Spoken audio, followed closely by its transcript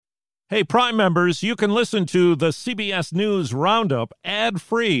Hey, Prime members, you can listen to the CBS News Roundup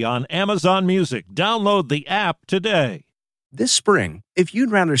ad-free on Amazon Music. Download the app today. This spring, if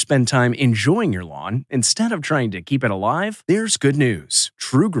you'd rather spend time enjoying your lawn instead of trying to keep it alive, there's good news.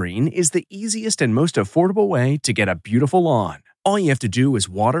 True Green is the easiest and most affordable way to get a beautiful lawn. All you have to do is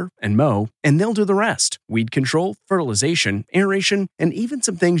water and mow, and they'll do the rest. Weed control, fertilization, aeration, and even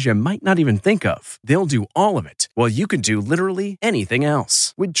some things you might not even think of. They'll do all of it, while you can do literally anything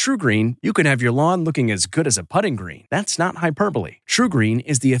else. With True Green, you can have your lawn looking as good as a putting green. That's not hyperbole. True Green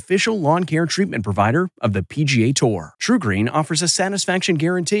is the official lawn care treatment provider of the PGA Tour. True Green offers a satisfaction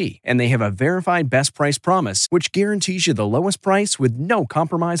guarantee, and they have a verified best price promise, which guarantees you the lowest price with no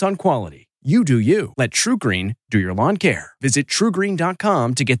compromise on quality. You do you. Let True Green do your lawn care. Visit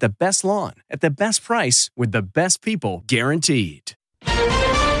TrueGreen.com to get the best lawn at the best price with the best people guaranteed.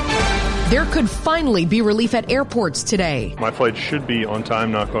 There could finally be relief at airports today. My flight should be on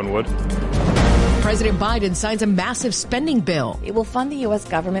time, knock on wood. President Biden signs a massive spending bill. It will fund the U.S.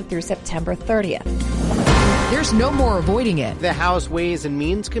 government through September 30th. There's no more avoiding it. The House Ways and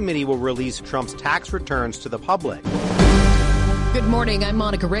Means Committee will release Trump's tax returns to the public. Good morning. I'm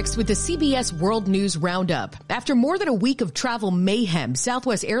Monica Ricks with the CBS World News Roundup. After more than a week of travel mayhem,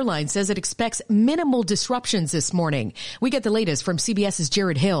 Southwest Airlines says it expects minimal disruptions this morning. We get the latest from CBS's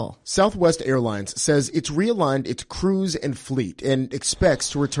Jared Hill. Southwest Airlines says it's realigned its crews and fleet and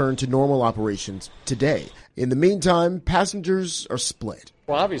expects to return to normal operations today. In the meantime, passengers are split.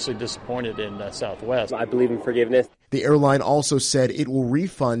 We're obviously disappointed in Southwest. I believe in forgiveness. The airline also said it will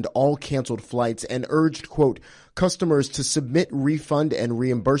refund all canceled flights and urged, quote, customers to submit refund and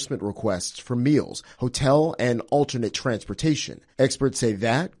reimbursement requests for meals, hotel, and alternate transportation. Experts say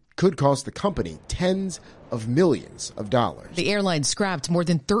that could cost the company tens of millions of dollars. The airline scrapped more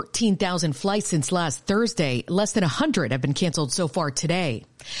than 13,000 flights since last Thursday. Less than 100 have been canceled so far today.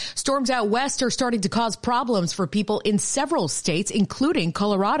 Storms out west are starting to cause problems for people in several states, including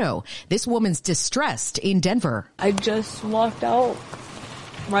Colorado. This woman's distressed in Denver. I just walked out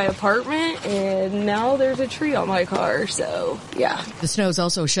my apartment and now there's a tree on my car, so yeah. The snow's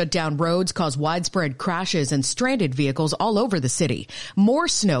also shut down roads, caused widespread crashes and stranded vehicles all over the city. More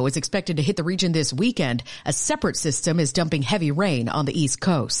snow is expected to hit the region this weekend. A separate system is dumping heavy rain on the East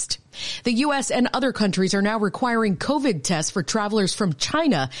Coast. The U.S. and other countries are now requiring COVID tests for travelers from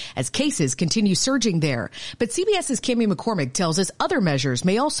China as cases continue surging there. But CBS's Cami McCormick tells us other measures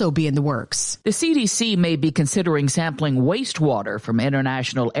may also be in the works. The CDC may be considering sampling wastewater from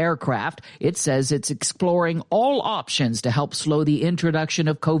international aircraft. It says it's exploring all options to help slow the introduction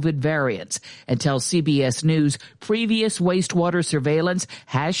of COVID variants. And tells CBS News previous wastewater surveillance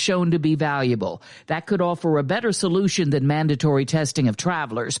has shown to be valuable. That could offer a better solution than mandatory testing of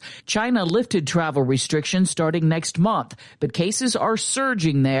travelers. China lifted travel restrictions starting next month, but cases are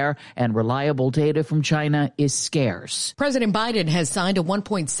surging there and reliable data from China is scarce. President Biden has signed a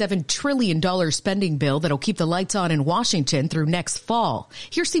 $1.7 trillion spending bill that'll keep the lights on in Washington through next fall.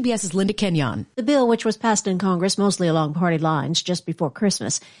 Here's CBS's Linda Kenyon. The bill, which was passed in Congress mostly along party lines just before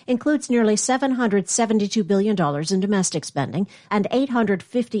Christmas, includes nearly $772 billion in domestic spending and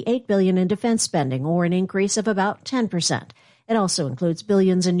 $858 billion in defense spending, or an increase of about 10%. It also includes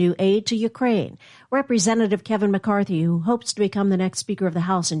billions in new aid to Ukraine. Representative Kevin McCarthy, who hopes to become the next Speaker of the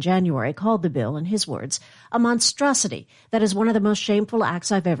House in January, called the bill, in his words, a monstrosity that is one of the most shameful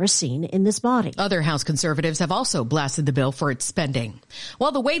acts I've ever seen in this body. Other House conservatives have also blasted the bill for its spending.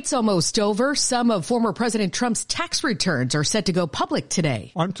 While the wait's almost over, some of former President Trump's tax returns are set to go public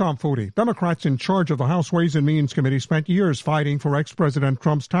today. I'm Tom Foti. Democrats in charge of the House Ways and Means Committee spent years fighting for ex-President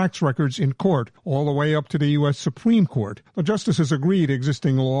Trump's tax records in court, all the way up to the U.S. Supreme Court. The justices agreed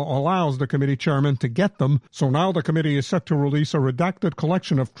existing law allows the committee chairman to get them, so now the committee is set to release a redacted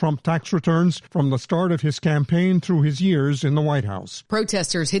collection of Trump tax returns from the start of his campaign through his years in the White House.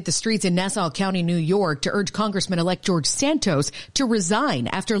 Protesters hit the streets in Nassau County, New York, to urge Congressman-elect George Santos to resign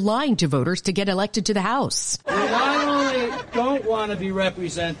after lying to voters to get elected to the House. We not only don't want to be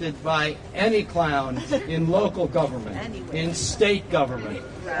represented by any clown in local government, in state government,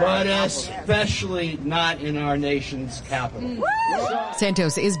 but especially not in our nation's capital.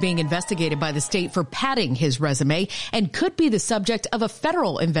 Santos is being investigated by the state for padding his resume and could be the subject of a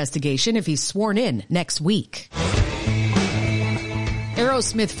federal investigation if he's sworn in next week.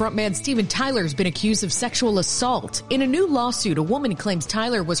 Aerosmith frontman Steven Tyler has been accused of sexual assault. In a new lawsuit, a woman claims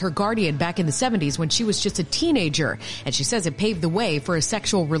Tyler was her guardian back in the 70s when she was just a teenager, and she says it paved the way for a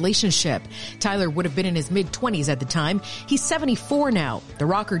sexual relationship. Tyler would have been in his mid-20s at the time. He's 74 now. The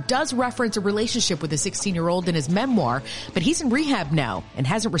rocker does reference a relationship with a 16-year-old in his memoir, but he's in rehab now and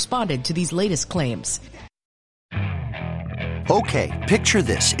hasn't responded to these latest claims. Okay, picture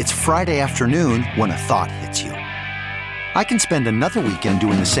this. It's Friday afternoon when a thought hits you. I can spend another weekend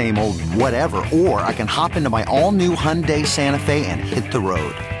doing the same old whatever, or I can hop into my all-new Hyundai Santa Fe and hit the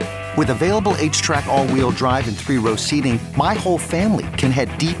road. With available H-Track all-wheel drive and 3-row seating, my whole family can head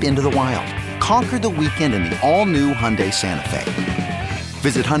deep into the wild. Conquer the weekend in the all-new Hyundai Santa Fe.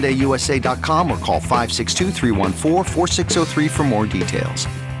 Visit HyundaiUSA.com or call 562-314-4603 for more details.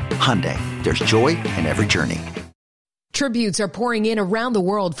 Hyundai, there's joy in every journey. Tributes are pouring in around the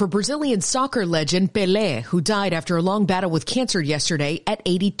world for Brazilian soccer legend Pelé, who died after a long battle with cancer yesterday at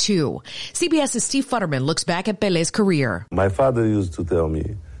 82. CBS's Steve Futterman looks back at Pelé's career. My father used to tell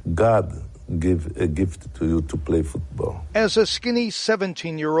me, God gave a gift to you to play football. As a skinny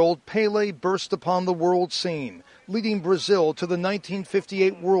 17-year-old, Pelé burst upon the world scene, leading Brazil to the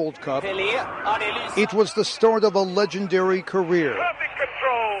 1958 World Cup. It was the start of a legendary career.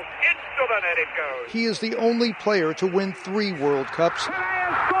 He is the only player to win 3 World Cups.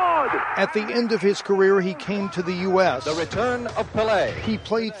 At the end of his career, he came to the U.S. The return of Pelé. He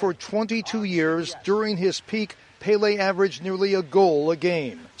played for 22 years. During his peak, Pelé averaged nearly a goal a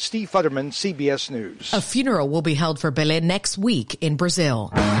game. Steve Futterman, CBS News. A funeral will be held for Pelé next week in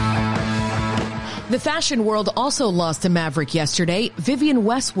Brazil. The fashion world also lost a maverick yesterday, Vivienne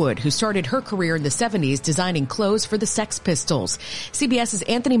Westwood, who started her career in the 70s designing clothes for the Sex Pistols. CBS's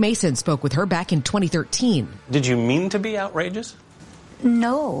Anthony Mason spoke with her back in 2013. Did you mean to be outrageous?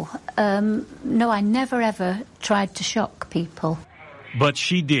 No. No, I never ever tried to shock people. But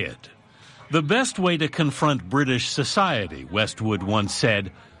she did. The best way to confront British society, Westwood once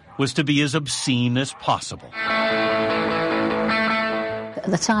said, was to be as obscene as possible. At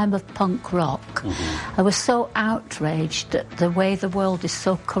the time of punk rock, I was so outraged at the way the world is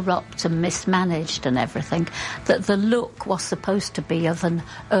so corrupt and mismanaged and everything, that the look was supposed to be of an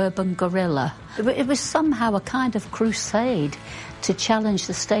urban guerrilla. It was somehow a kind of crusade to challenge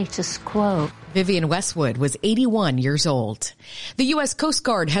the status quo. Vivienne Westwood was 81 years old. The U.S. Coast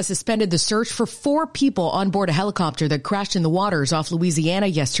Guard has suspended the search for 4 people on board a helicopter that crashed in the waters off Louisiana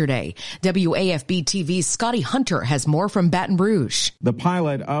yesterday. WAFB TV's Scotty Hunter has more from Baton Rouge. The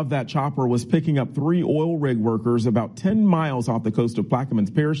pilot of that chopper was picking up 3 oil rig workers about 10 miles off the coast of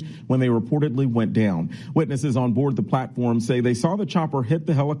Plaquemines Parish when they reportedly went down. Witnesses on board the platform say they saw the chopper hit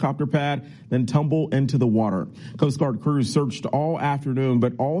the helicopter pad, then tumble into the water. Coast Guard crews searched all afternoon,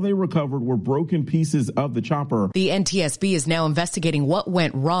 but all they recovered were broken pieces of the chopper. The NTSB is now investigating what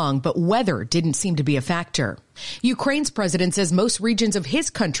went wrong, but weather didn't seem to be a factor. Ukraine's president says most regions of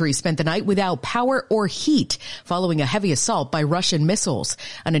his country spent the night without power or heat following a heavy assault by Russian missiles.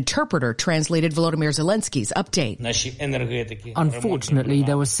 An interpreter translated Volodymyr Zelensky's update. Unfortunately,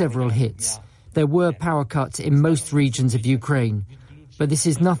 there were several hits. There were power cuts in most regions of Ukraine. But this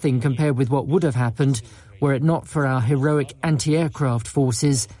is nothing compared with what would have happened were it not for our heroic anti-aircraft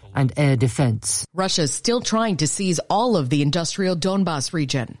forces and air defense. Russia's still trying to seize all of the industrial Donbas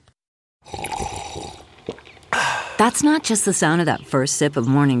region. That's not just the sound of that first sip of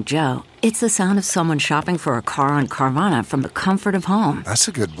Morning Joe. It's the sound of someone shopping for a car on Carvana from the comfort of home. That's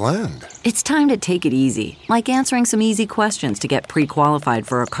a good blend. It's time to take it easy, like answering some easy questions to get pre-qualified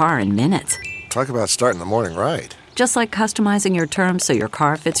for a car in minutes. Talk about starting the morning right. Just like customizing your terms so your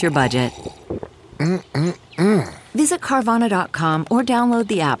car fits your budget. Visit Carvana.com or download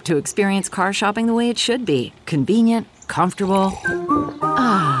the app to experience car shopping the way it should be. Convenient, comfortable.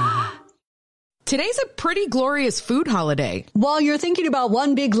 Today's a pretty glorious food holiday. While you're thinking about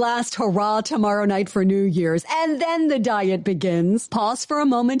one big last hurrah tomorrow night for New Year's, and then the diet begins, pause for a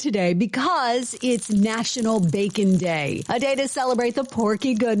moment today because it's National Bacon Day, a day to celebrate the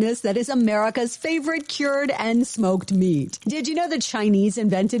porky goodness that is America's favorite cured and smoked meat. Did you know the Chinese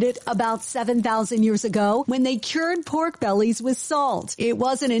invented it about 7,000 years ago when they cured pork bellies with salt? It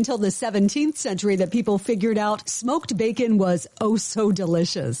wasn't until the 17th century that people figured out smoked bacon was oh so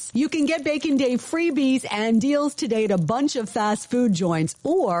delicious. You can get Bacon Day freebies and deals today at a bunch of fast food joints,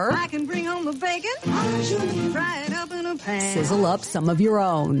 or I can bring home the bacon, fry it up in a pan. Sizzle up some of your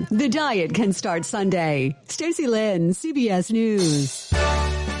own. The diet can start Sunday. Stacey Lynn, CBS News.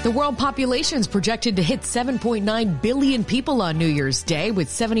 The world population is projected to hit 7.9 billion people on New Year's Day, with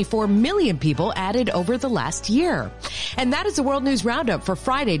 74 million people added over the last year. And that is the World News Roundup for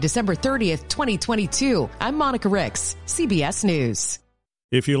Friday, December 30th, 2022. I'm Monica Ricks, CBS News.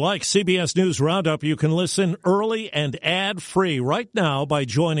 If you like CBS News Roundup, you can listen early and ad-free right now by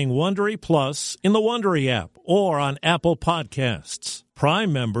joining Wondery Plus in the Wondery app or on Apple Podcasts.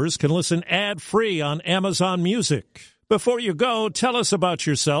 Prime members can listen ad-free on Amazon Music. Before you go, tell us about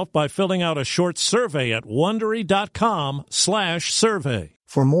yourself by filling out a short survey at Wondery.com/survey.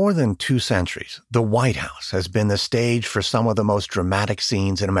 For more than 2 centuries, the White House has been the stage for some of the most dramatic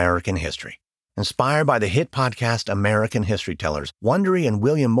scenes in American history. Inspired by the hit podcast American History Tellers, Wondery and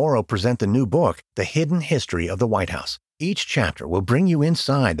William Morrow present the new book, The Hidden History of the White House. Each chapter will bring you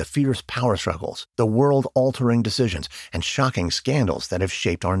inside the fierce power struggles, the world-altering decisions, and shocking scandals that have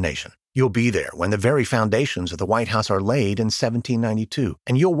shaped our nation. You'll be there when the very foundations of the White House are laid in 1792,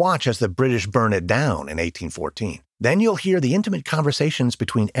 and you'll watch as the British burn it down in 1814. Then you'll hear the intimate conversations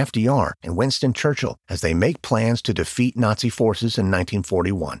between FDR and Winston Churchill as they make plans to defeat Nazi forces in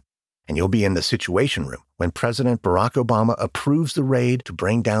 1941. And you'll be in the Situation Room when President Barack Obama approves the raid to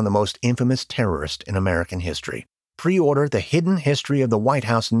bring down the most infamous terrorist in American history. Pre-order The Hidden History of the White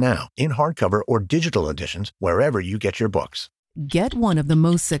House now in hardcover or digital editions wherever you get your books. Get one of the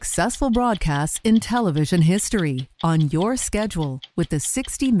most successful broadcasts in television history on your schedule with the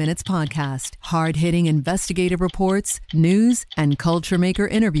 60 Minutes Podcast. Hard-hitting investigative reports, news, and culture maker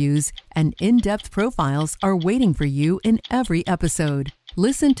interviews, and in-depth profiles are waiting for you in every episode.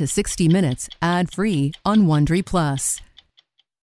 Listen to 60 Minutes ad-free on Wondery Plus.